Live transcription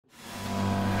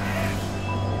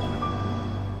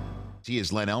He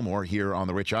is Len Elmore here on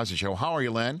the Rich Eisen Show. How are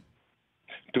you, Len?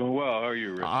 Doing well. How are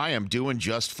you, Rich? I am doing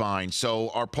just fine. So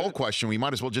our poll question, we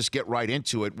might as well just get right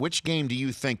into it. Which game do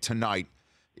you think tonight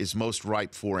is most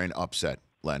ripe for an upset,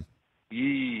 Len?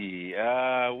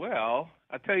 Well,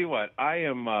 I tell you what, I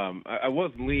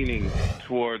was leaning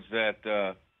towards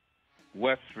that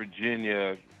West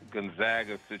Virginia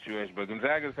Gonzaga situation, but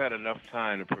Gonzaga's had enough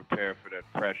time to prepare for that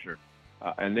pressure,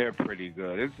 and they're pretty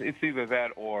good. It's either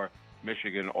that or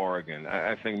Michigan, Oregon.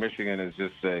 I think Michigan is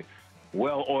just a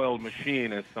well-oiled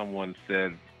machine, as someone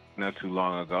said not too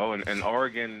long ago. And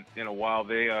Oregon, while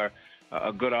they are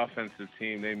a good offensive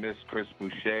team, they missed Chris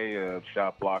Boucher, a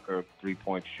shot blocker,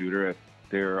 three-point shooter.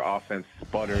 Their offense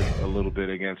sputtered a little bit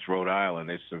against Rhode Island.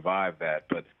 They survived that.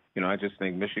 But, I just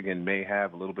think Michigan may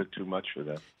have a little bit too much for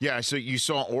them. Yeah, so you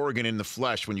saw Oregon in the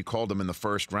flesh when you called them in the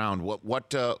first round. What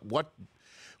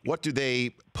do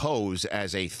they pose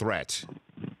as a threat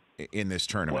in this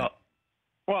tournament?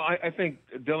 Well, I think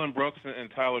Dylan Brooks and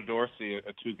Tyler Dorsey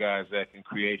are two guys that can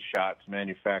create shots,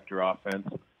 manufacture offense.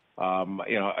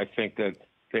 I think that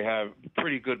they have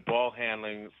pretty good ball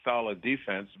handling, solid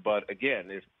defense. But again,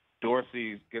 if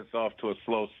Dorsey gets off to a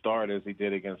slow start as he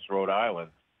did against Rhode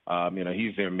Island,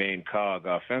 he's their main cog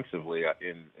offensively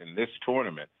in this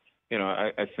tournament.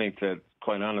 I think that,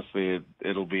 quite honestly,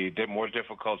 it'll be more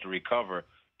difficult to recover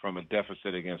from a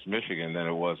deficit against Michigan than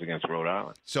it was against Rhode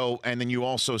Island. So, and then you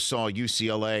also saw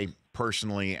UCLA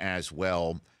personally as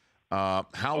well. How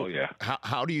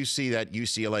do you see that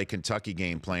UCLA-Kentucky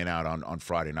game playing out on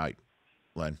Friday night,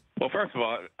 Len? Well, first of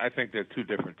all, I think they're two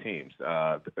different teams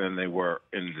than they were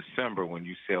in December when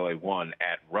UCLA won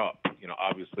at Rupp.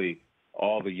 Obviously,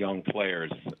 all the young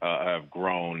players have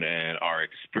grown and are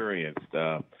experienced.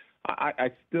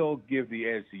 I still give the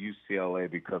edge to UCLA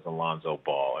because of Lonzo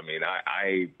Ball. I mean,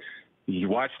 you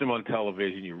watch him on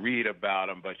television, you read about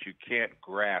him, but you can't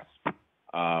grasp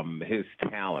his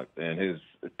talent and his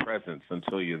presence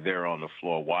until you're there on the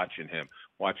floor watching him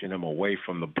away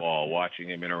from the ball, watching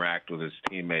him interact with his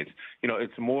teammates.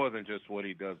 It's more than just what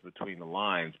he does between the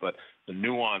lines, but the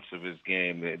nuance of his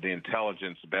game, the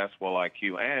intelligence, the basketball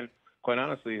IQ, and, quite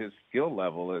honestly, his skill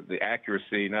level, the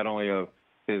accuracy not only of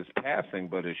his passing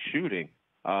but his shooting.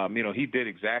 He did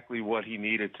exactly what he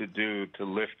needed to do to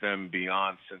lift them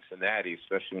beyond Cincinnati,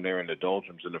 especially when they were in the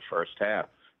doldrums in the first half.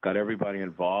 Got everybody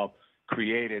involved,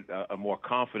 created a more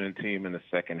confident team in the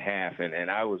second half, and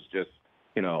I was just,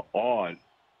 in awe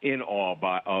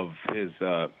of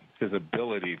his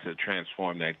ability to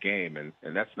transform that game,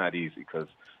 and that's not easy because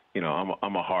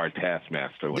I'm a hard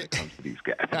taskmaster when it comes to these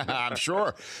guys. I'm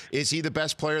sure. Is he the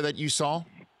best player that you saw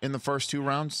in the first two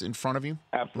rounds in front of you?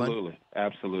 Absolutely. Len?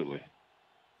 Absolutely.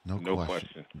 No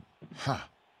question. Huh.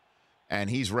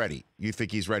 And he's ready. You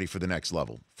think he's ready for the next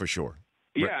level, for sure?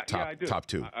 Yeah, I do. Top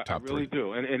two, top I really three.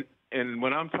 do. And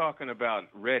when I'm talking about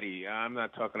ready, I'm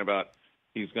not talking about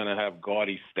he's going to have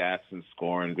gaudy stats and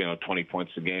scoring, 20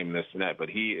 points a game, this and that. But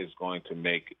he is going to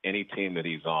make any team that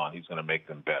he's on, he's going to make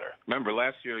them better. Remember,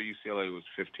 last year UCLA was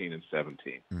 15 and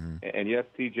 17. Mm-hmm. And yes,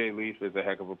 T.J. Leaf is a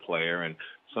heck of a player, and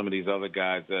some of these other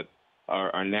guys that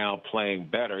are now playing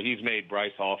better. He's made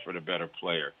Bryce Alford a better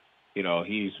player.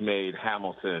 He's made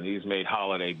Hamilton, he's made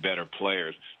Holiday better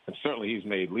players, and certainly he's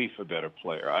made Leaf a better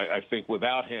player. I think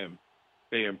without him,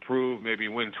 they improve, maybe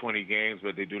win 20 games,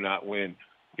 but they do not win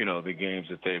the games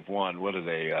that they've won. What are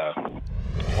they,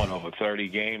 won over 30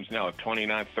 games? No,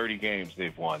 29, 30 games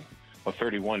they've won, or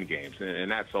 31 games, and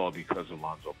that's all because of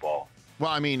Lonzo Ball. Well,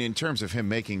 I mean, in terms of him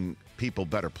making people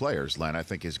better players, Len, I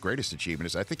think his greatest achievement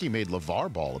is I think he made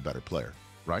LeVar Ball a better player,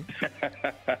 right?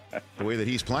 The way that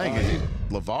he's playing,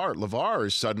 LeVar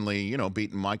is suddenly,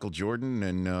 beating Michael Jordan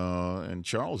and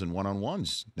Charles in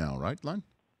one-on-ones now, right, Len?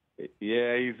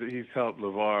 Yeah, he's helped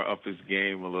LeVar up his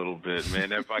game a little bit, man.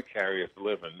 That vicarious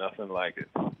living, nothing like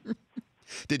it.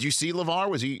 Did you see LeVar?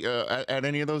 Was he at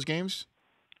any of those games?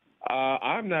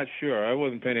 I'm not sure. I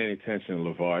wasn't paying any attention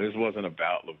to LeVar. This wasn't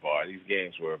about LeVar. These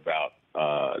games were about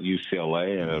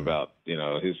UCLA and about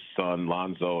his son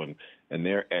Lonzo and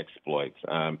their exploits.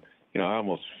 I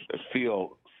almost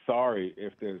feel sorry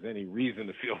if there's any reason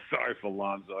to feel sorry for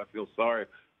Lonzo. I feel sorry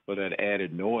for that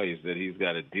added noise that he's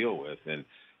got to deal with, and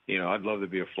I'd love to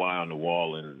be a fly on the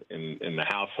wall in the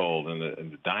household, in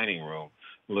the dining room,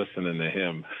 listening to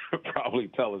him probably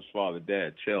tell his father,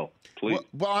 "Dad, chill, please."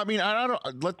 Well, I mean, I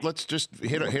don't. Let's just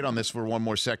hit on this for one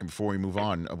more second before we move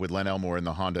on with Len Elmore and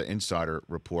the Honda Insider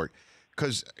Report,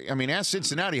 because I mean, ask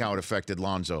Cincinnati how it affected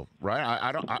Lonzo,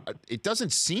 right? It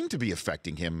doesn't seem to be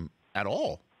affecting him at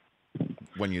all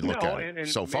when you look at it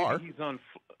so far.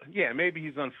 Maybe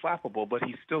he's unflappable, but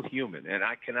he's still human, and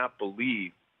I cannot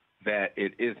believe that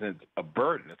it isn't a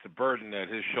burden. It's a burden that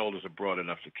his shoulders are broad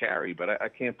enough to carry, but I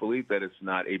can't believe that it's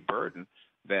not a burden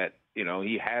that,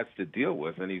 he has to deal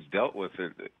with, and he's dealt with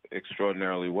it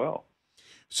extraordinarily well.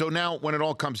 So now when it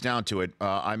all comes down to it,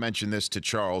 I mentioned this to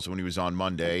Charles when he was on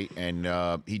Monday, and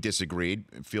he disagreed.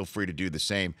 Feel free to do the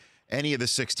same. Any of the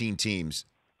 16 teams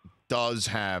does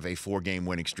have a 4-game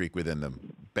winning streak within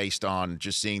them based on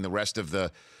just seeing the rest of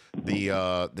the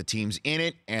teams in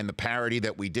it and the parity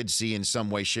that we did see in some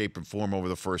way, shape, and form over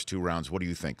the first 2 rounds. What do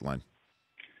you think, Len?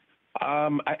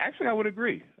 I would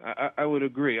agree. I would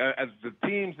agree. As the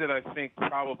teams that I think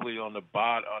probably on the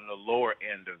lower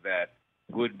end of that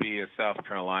would be a South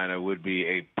Carolina, would be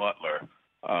a Butler,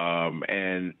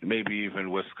 and maybe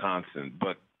even Wisconsin.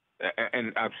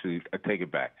 And actually, I take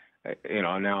it back.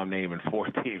 Now I'm naming 4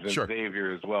 teams, and sure.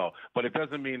 Xavier as well. But it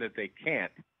doesn't mean that they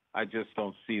can't. I just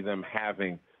don't see them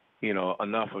having,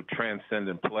 enough of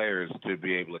transcendent players to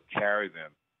be able to carry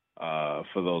them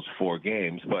for those 4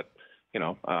 games. But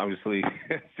obviously,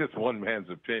 it's just one man's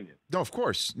opinion. No, of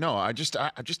course. No, I just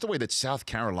the way that South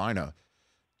Carolina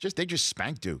they just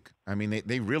spanked Duke. I mean,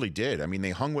 they really did. I mean,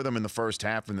 they hung with them in the first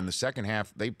half, and then the second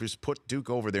half, they just put Duke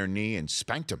over their knee and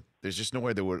spanked them. There's just no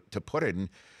way to put it. And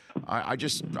I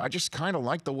just kind of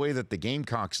like the way that the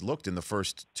Gamecocks looked in the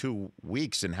first 2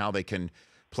 weeks and how they can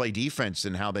play defense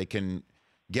and how they can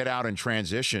get out in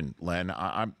transition. Len,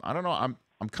 I don't know.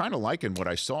 I'm kind of liking what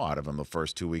I saw out of them the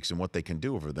first 2 weeks and what they can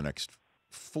do over the next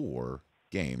 4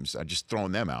 games. I'm just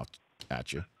throwing them out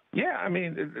at you. Yeah, I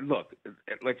mean, look,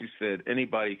 like you said,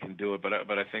 anybody can do it, but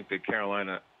I think that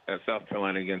South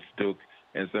Carolina against Duke,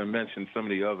 as I mentioned, some of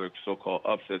the other so-called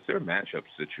upsets, they're matchup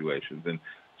situations, and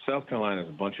South Carolina is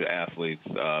a bunch of athletes.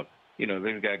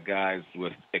 They've got guys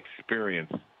with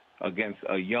experience against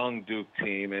a young Duke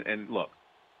team, and look,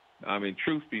 I mean,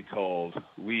 truth be told,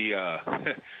 we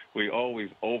always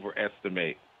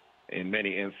overestimate in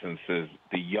many instances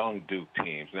the young Duke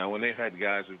teams. Now, when they've had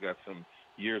guys who've got some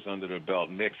years under their belt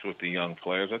mixed with the young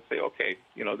players, I'd say, okay,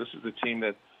 this is a team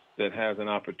that has an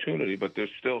opportunity, but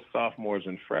there's still sophomores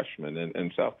and freshmen,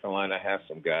 and South Carolina has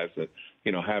some guys that,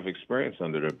 have experience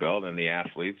under their belt, and the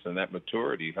athletes and that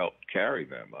maturity helped carry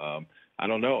them. I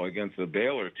don't know, against a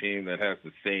Baylor team that has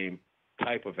the same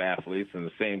type of athletes and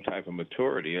the same type of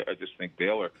maturity, I just think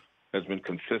Baylor has been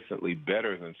consistently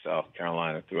better than South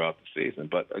Carolina throughout the season.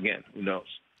 But again, who knows?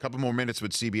 Couple more minutes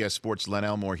with CBS Sports' Len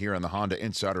Elmore here on the Honda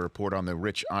Insider Report on the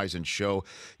Rich Eisen Show.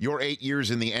 You're 8 years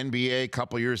in the NBA,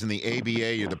 couple years in the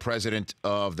ABA. You're the president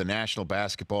of the National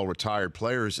Basketball Retired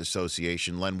Players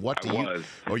Association. Len, what do you? Was.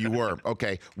 Oh, you were.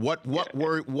 Okay. What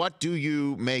do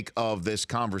you make of this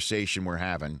conversation we're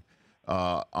having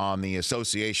on the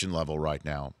association level right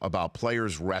now about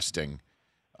players resting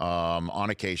on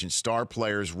occasion, star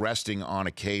players resting on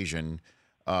occasion?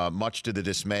 Much to the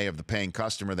dismay of the paying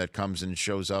customer that comes and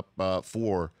shows up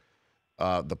for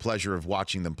the pleasure of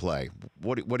watching them play.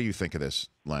 What do you think of this,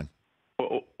 Len?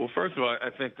 Well, first of all, I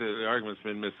think the argument's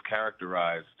been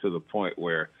mischaracterized to the point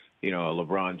where,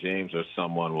 LeBron James or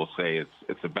someone will say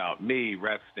it's about me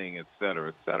resting, et cetera,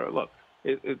 et cetera. Look,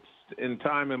 it's in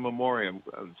time immemorial,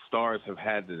 stars have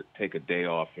had to take a day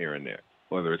off here and there,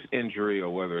 whether it's injury or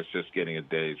whether it's just getting a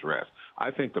day's rest.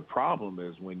 I think the problem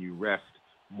is when you rest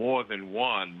more than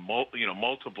one,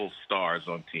 multiple stars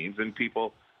on teams, and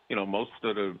people, most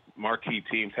of the marquee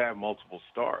teams have multiple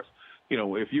stars.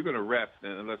 If you're going to rest,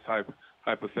 and let's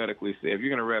hypothetically say, if you're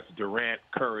going to rest Durant,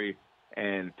 Curry,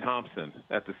 and Thompson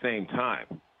at the same time,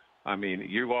 I mean,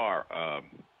 you are,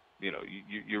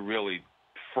 you're really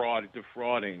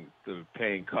defrauding the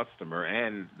paying customer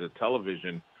and the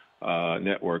television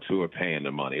networks who are paying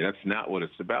the money. That's not what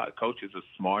it's about. Coaches are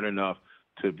smart enough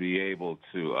to be able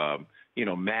to,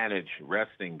 manage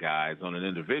resting guys on an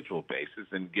individual basis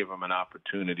and give them an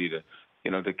opportunity to,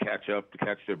 to catch up, to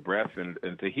catch their breath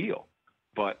and to heal.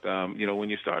 But, when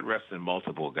you start resting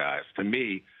multiple guys, to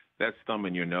me, that's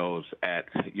thumbing your nose at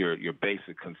your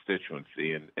basic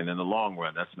constituency. And in the long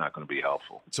run, that's not going to be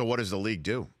helpful. So what does the league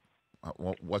do?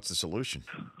 What's the solution?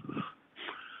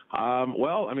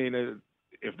 Well, I mean,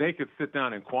 if they could sit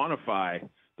down and quantify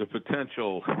the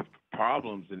potential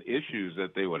problems and issues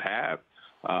that they would have,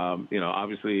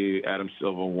 obviously Adam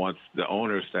Silver wants the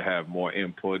owners to have more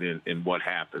input in what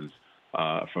happens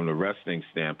from the resting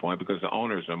standpoint, because the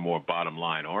owners are more bottom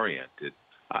line oriented.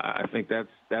 I think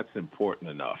that's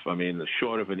important enough. I mean,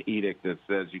 short of an edict that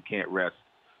says you can't rest,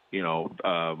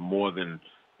 more than,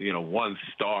 one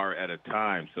star at a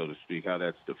time, so to speak, how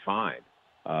that's defined.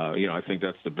 I think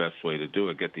that's the best way to do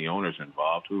it, get the owners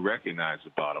involved who recognize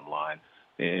the bottom line.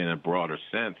 in a broader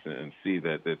sense and see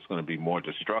that it's going to be more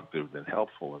destructive than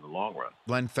helpful in the long run.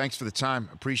 Len, thanks for the time.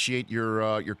 Appreciate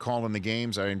your call in the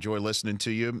games. I enjoy listening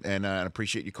to you, and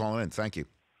appreciate you calling in. Thank you.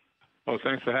 Oh,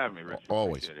 thanks for having me, Rich.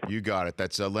 Always. You got it.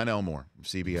 That's Len Elmore,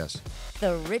 CBS.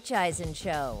 The Rich Eisen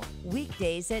Show,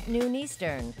 weekdays at noon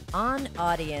Eastern on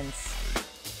Audience.